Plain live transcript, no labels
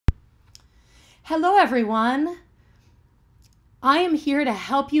Hello everyone! I am here to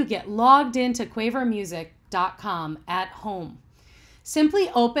help you get logged into quavermusic.com at home. Simply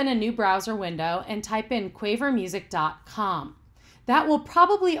open a new browser window and type in quavermusic.com. That will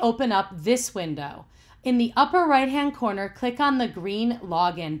probably open up this window. In the upper right hand corner, click on the green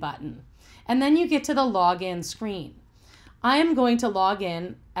login button, and then you get to the login screen. I am going to log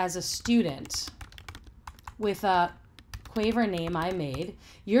in as a student with a Quaver name I made.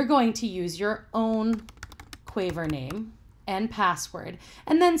 You're going to use your own Quaver name and password,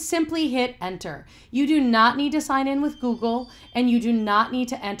 and then simply hit enter. You do not need to sign in with Google, and you do not need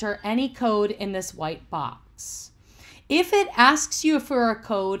to enter any code in this white box. If it asks you for a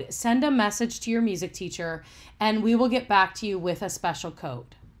code, send a message to your music teacher, and we will get back to you with a special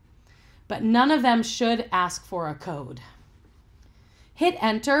code. But none of them should ask for a code. Hit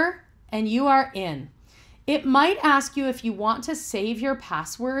enter, and you are in. It might ask you if you want to save your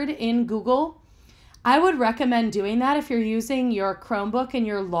password in Google. I would recommend doing that if you're using your Chromebook and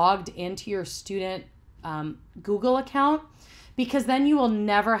you're logged into your student Google account, because then you will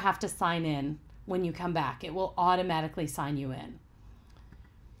never have to sign in when you come back. It will automatically sign you in.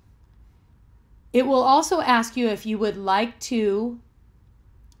 It will also ask you if you would like to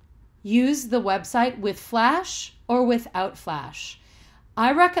use the website with Flash or without Flash.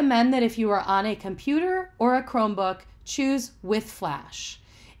 I recommend that if you are on a computer or a Chromebook, choose with Flash.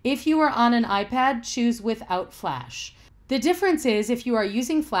 If you are on an iPad, choose without Flash. The difference is if you are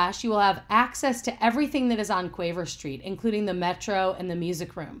using Flash, you will have access to everything that is on Quaver Street, including the Metro and the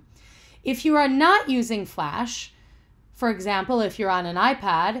music room. If you are not using Flash, for example, if you're on an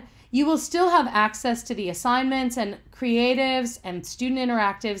iPad, you will still have access to the assignments and creatives and student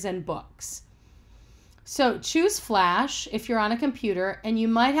interactives and books. So choose Flash if you're on a computer, and you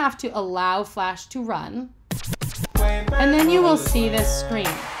might have to allow Flash to run. And then you will see this screen.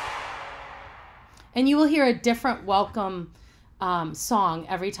 And you will hear a different welcome song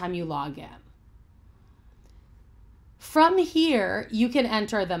every time you log in. From here, you can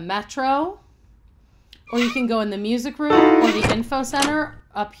enter the Metro, or you can go in the music room or the info center.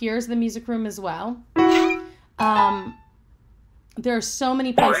 Up here is the music room as well. There are so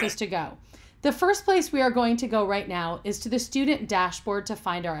many places to go. The first place we are going to go right now is to the student dashboard to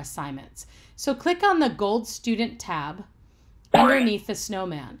find our assignments. So click on the gold student tab underneath the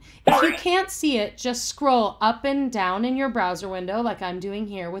snowman. If you can't see it, just scroll up and down in your browser window like I'm doing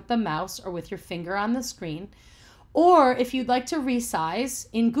here with the mouse or with your finger on the screen. Or if you'd like to resize,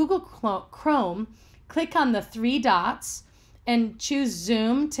 in Google Chrome, click on the three dots and choose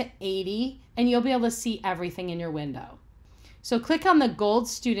zoom to 80, and you'll be able to see everything in your window. So click on the gold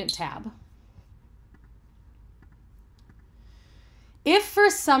student tab. If for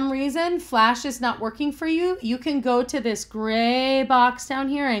some reason Flash is not working for you, you can go to this gray box down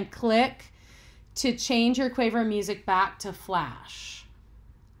here and click to change your Quaver music back to Flash.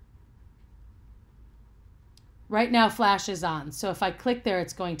 Right now Flash is on, so if I click there,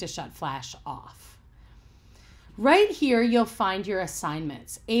 it's going to shut Flash off. Right here, you'll find your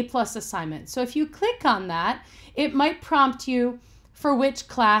assignments, A+ assignments. So if you click on that, it might prompt you for which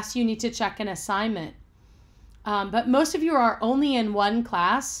class you need to check an assignment. But most of you are only in one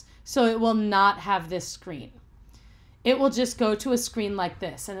class, so it will not have this screen. It will just go to a screen like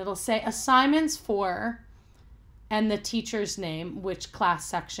this, and it'll say assignments for, and the teacher's name, which class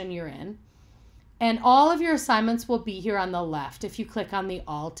section you're in. And all of your assignments will be here on the left if you click on the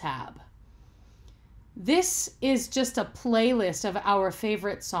All tab. This is just a playlist of our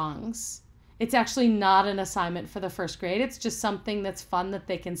favorite songs. It's actually not an assignment for the first grade. It's just something that's fun that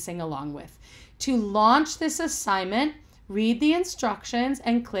they can sing along with. To launch this assignment, read the instructions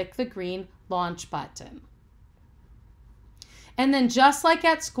and click the green launch button. And then just like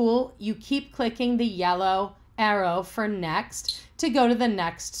at school, you keep clicking the yellow arrow for next to go to the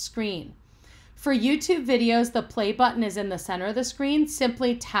next screen. For YouTube videos, the play button is in the center of the screen.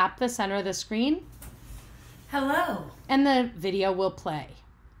 Simply tap the center of the screen. Hello. And the video will play.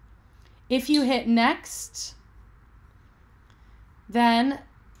 If you hit next, then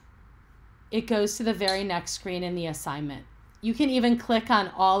it goes to the very next screen in the assignment. You can even click on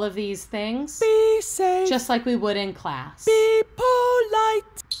all of these things. Be safe. Just like we would in class. Be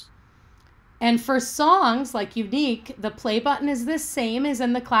polite. And for songs like Unique, the play button is the same as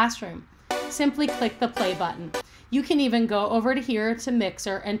in the classroom. Simply click the play button. You can even go over to here to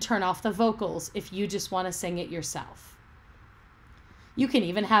Mixer and turn off the vocals if you just want to sing it yourself. You can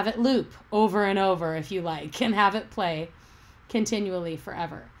even have it loop over and over if you like, and have it play continually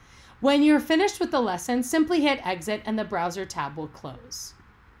forever. When you're finished with the lesson, simply hit exit and the browser tab will close.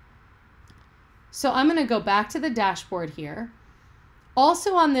 So I'm going to go back to the dashboard here.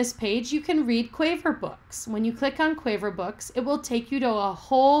 Also on this page, you can read Quaver Books. When you click on Quaver Books, it will take you to a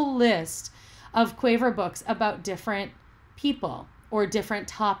whole list of Quaver books about different people or different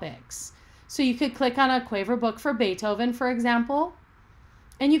topics. So you could click on a Quaver book for Beethoven, for example,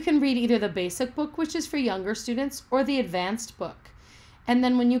 and you can read either the basic book, which is for younger students, or the advanced book. And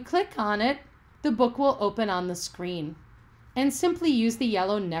then when you click on it, the book will open on the screen. And simply use the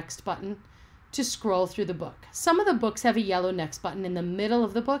yellow next button to scroll through the book. Some of the books have a yellow next button in the middle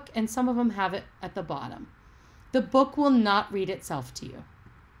of the book, and some of them have it at the bottom. The book will not read itself to you.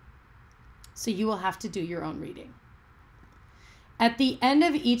 So you will have to do your own reading. At the end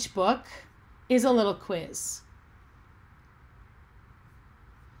of each book is a little quiz.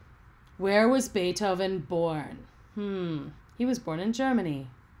 Where was Beethoven born? He was born in Germany.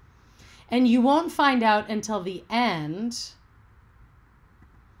 And you won't find out until the end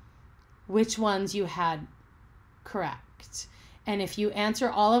which ones you had correct. And if you answer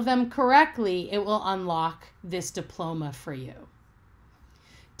all of them correctly, it will unlock this diploma for you.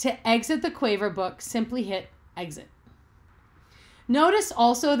 To exit the Quaver book, simply hit exit. Notice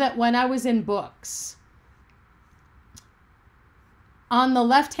also that when I was in books, on the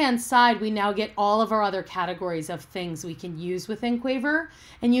left-hand side, we now get all of our other categories of things we can use within Quaver,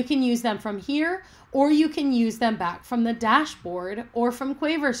 and you can use them from here, or you can use them back from the dashboard or from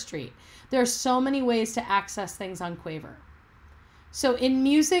Quaver Street. There are so many ways to access things on Quaver. So in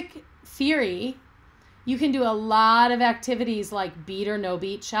music theory, you can do a lot of activities like beat or no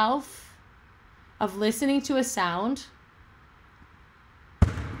beat shelf, of listening to a sound,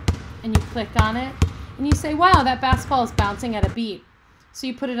 and you click on it, and you say, wow, that basketball is bouncing at a beat. So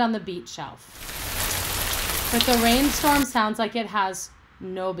you put it on the beat shelf. But the rainstorm sounds like it has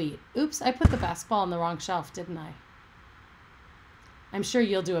no beat. Oops, I put the basketball on the wrong shelf, didn't I? I'm sure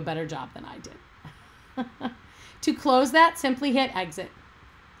you'll do a better job than I did. To close that, simply hit exit.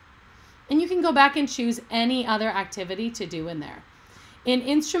 And you can go back and choose any other activity to do in there. In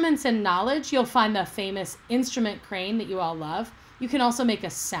Instruments and Knowledge, you'll find the famous instrument crane that you all love. You can also make a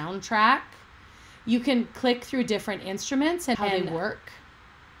soundtrack. You can click through different instruments and how they work.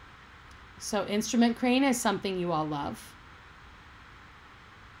 So instrument crane is something you all love.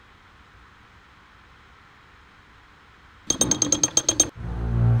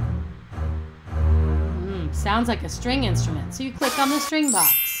 Sounds like a string instrument. So you click on the string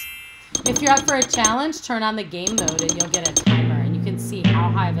box. If you're up for a challenge, turn on the game mode and you'll get a timer and you can see how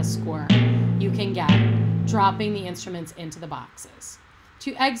high of a score you can get dropping the instruments into the boxes.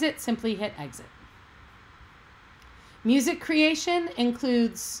 To exit, simply hit exit. Music creation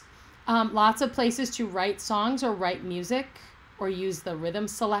includes lots of places to write songs or write music or use the rhythm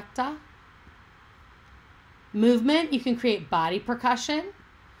selector. Movement, you can create body percussion.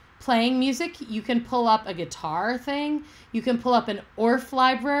 Playing music, you can pull up a guitar thing. You can pull up an Orff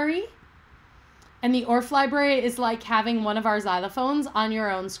library. And the Orff library is like having one of our xylophones on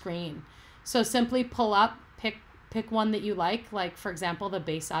your own screen. So simply pull up, pick one that you like for example, the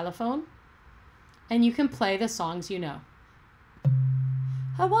bass xylophone. And you can play the songs you know.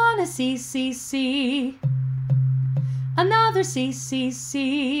 I wanna C, another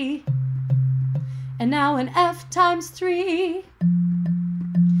C, and now an F times 3,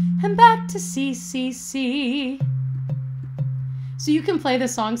 and back to C. So you can play the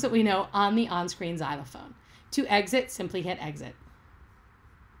songs that we know on the on-screen xylophone. To exit, simply hit exit.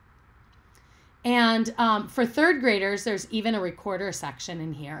 And for third graders, there's even a recorder section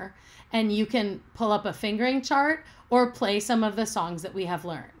in here. And you can pull up a fingering chart or play some of the songs that we have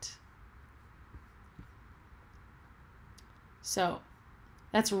learned. So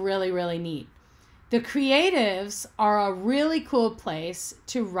that's really, really neat. The creatives are a really cool place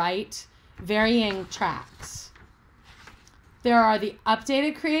to write varying tracks. There are the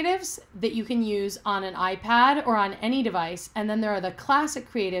updated creatives that you can use on an iPad or on any device. And then there are the classic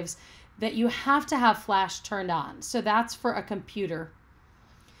creatives that you have to have Flash turned on. So that's for a computer.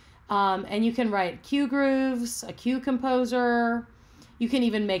 And you can write cue grooves, a cue composer. You can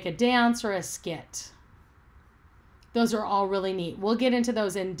even make a dance or a skit. Those are all really neat. We'll get into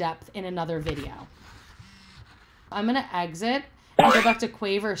those in depth in another video. I'm going to exit and go back to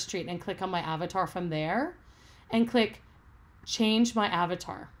Quaver Street and click on my avatar from there and click Change My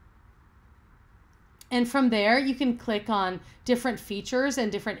Avatar. And from there, you can click on different features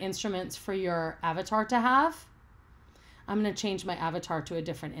and different instruments for your avatar to have. I'm going to change my avatar to a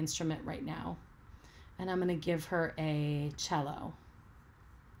different instrument right now. And I'm going to give her a cello.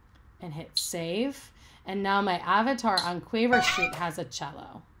 And hit save. And now my avatar on Quaver Street has a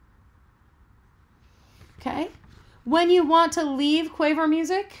cello. Okay. When you want to leave Quaver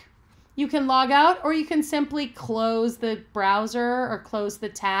Music, You can log out, or you can simply close the browser or close the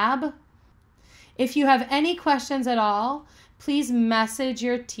tab. If you have any questions at all, please message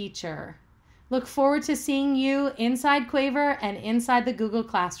your teacher. Look forward to seeing you inside Quaver and inside the Google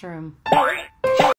Classroom.